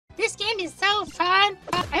This game is so fun.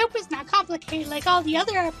 I hope it's not complicated like all the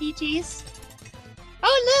other RPGs.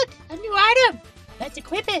 Oh look, a new item. Let's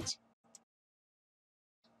equip it.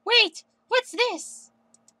 Wait, what's this?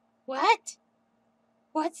 What?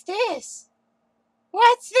 What's this?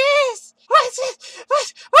 What's this? What's this?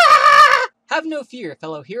 What? Ah! Have no fear,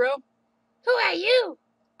 fellow hero. Who are you?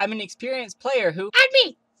 I'm an experienced player who... And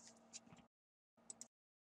me!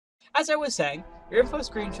 As I was saying, your info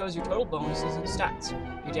screen shows your total bonuses and stats.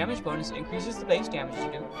 Your damage bonus increases the base damage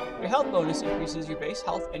you do. Your health bonus increases your base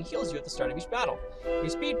health and heals you at the start of each battle. Your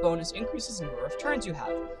speed bonus increases the number of turns you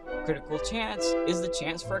have. Critical chance is the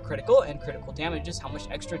chance for a critical, and critical damage is how much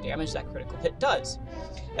extra damage that critical hit does.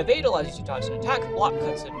 Evade allows you to dodge an attack, block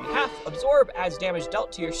cuts it in half, absorb adds damage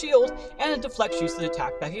dealt to your shield, and deflects useless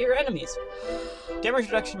attack back at your enemies. Damage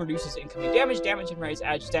reduction reduces incoming damage, damage enrage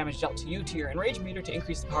adds damage dealt to you to your enrage meter to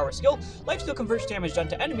increase the power of skill, lifesteal converts damage done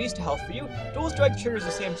to enemies to health for you, dual strike triggers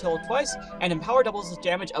the same skill twice, and empower doubles the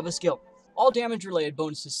damage of a skill. All damage related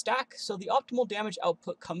bonuses stack, so the optimal damage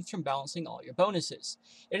output comes from balancing all your bonuses.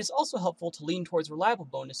 It is also helpful to lean towards reliable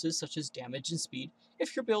bonuses such as damage and speed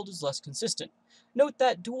if your build is less consistent. Note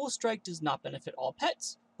that dual strike does not benefit all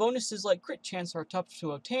pets, bonuses like crit chance are tough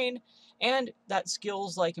to obtain, and that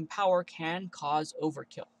skills like empower can cause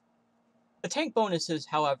overkill. The tank bonuses,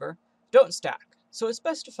 however, don't stack, so it's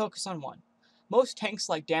best to focus on one. Most tanks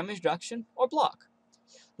like damage reduction or block.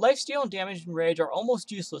 Lifesteal and damage and rage are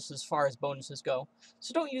almost useless as far as bonuses go,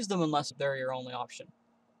 so don't use them unless they're your only option.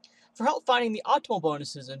 For help finding the optimal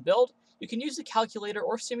bonuses in build, you can use the calculator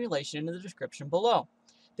or simulation in the description below.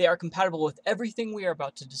 They are compatible with everything we are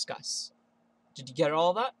about to discuss. Did you get all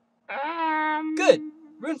of that? Good!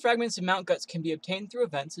 Rune fragments and mount guts can be obtained through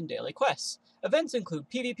events and daily quests. Events include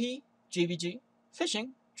PvP, GVG,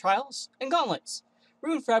 fishing, trials, and gauntlets.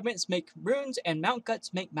 Rune fragments make runes and mount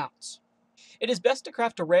guts make mounts. It is best to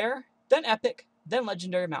craft a rare, then epic, then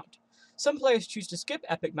legendary mount. Some players choose to skip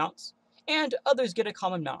epic mounts, and others get a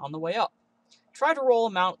common mount on the way up. Try to roll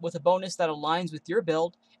a mount with a bonus that aligns with your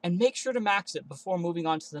build, and make sure to max it before moving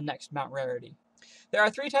on to the next mount rarity. There are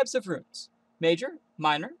 3 types of runes: major,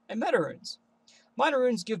 minor, and meta runes. Minor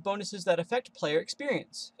runes give bonuses that affect player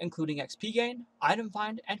experience, including XP gain, item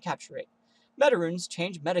find, and capture rate. Meta runes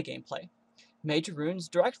change meta gameplay. Major runes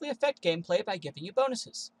directly affect gameplay by giving you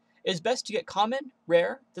bonuses. It is best to get common,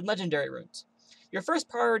 rare, then legendary runes. Your first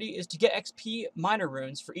priority is to get XP minor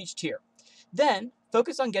runes for each tier. Then,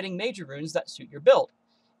 focus on getting major runes that suit your build.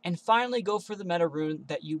 And finally go for the meta rune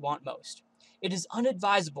that you want most. It is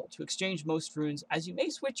unadvisable to exchange most runes as you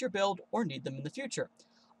may switch your build or need them in the future.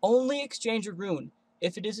 Only exchange a rune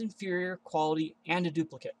if it is inferior quality and a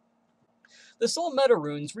duplicate. The soul meta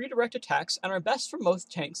runes redirect attacks and are best for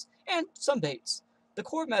most tanks and some baits. The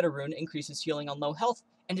core meta rune increases healing on low health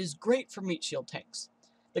and is great for meat shield tanks.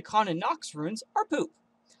 The Con and Nox runes are poop.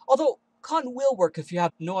 Although Con will work if you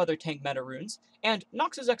have no other tank meta runes, and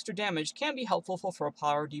Nox's extra damage can be helpful for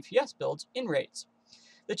power DPS builds in raids.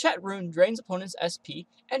 The Chet rune drains opponents' SP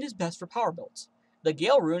and is best for power builds. The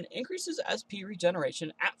Gale rune increases SP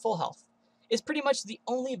regeneration at full health. It's pretty much the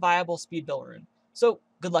only viable speed build rune, so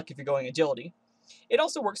good luck if you're going agility. It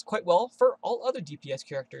also works quite well for all other DPS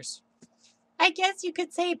characters. I guess you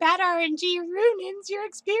could say bad RNG ruins your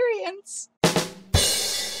experience.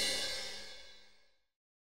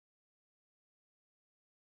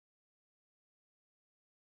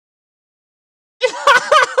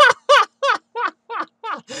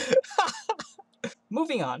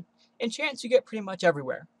 Moving on, enchants you get pretty much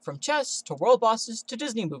everywhere, from chests to world bosses to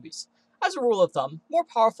Disney movies. As a rule of thumb, more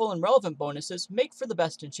powerful and relevant bonuses make for the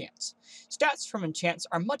best enchants. Stats from enchants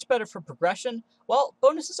are much better for progression, while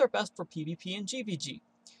bonuses are best for PvP and GVG.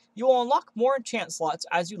 You will unlock more enchant slots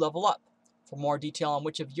as you level up. For more detail on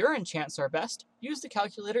which of your enchants are best, use the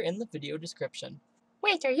calculator in the video description.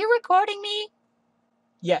 Wait, are you recording me?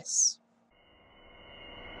 Yes.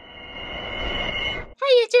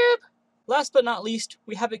 Hi YouTube! Last but not least,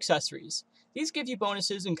 we have accessories. These give you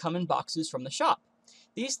bonuses and come in boxes from the shop.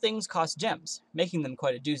 These things cost gems, making them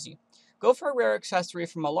quite a doozy. Go for a rare accessory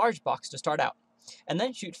from a large box to start out, and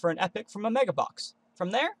then shoot for an epic from a mega box.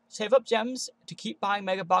 From there, save up gems to keep buying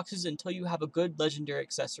mega boxes until you have a good legendary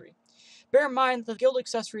accessory. Bear in mind that guild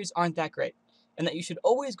accessories aren't that great, and that you should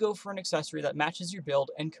always go for an accessory that matches your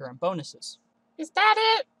build and current bonuses. Is that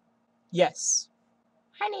it? Yes.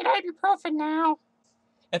 I need ibuprofen now.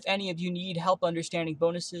 If any of you need help understanding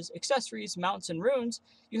bonuses, accessories, mounts, and runes,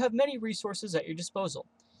 you have many resources at your disposal.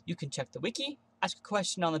 You can check the wiki, ask a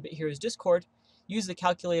question on the Bit Heroes Discord, use the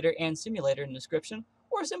calculator and simulator in the description,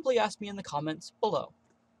 or simply ask me in the comments below.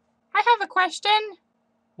 I have a question.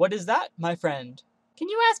 What is that, my friend? Can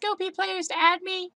you ask OP players to add me?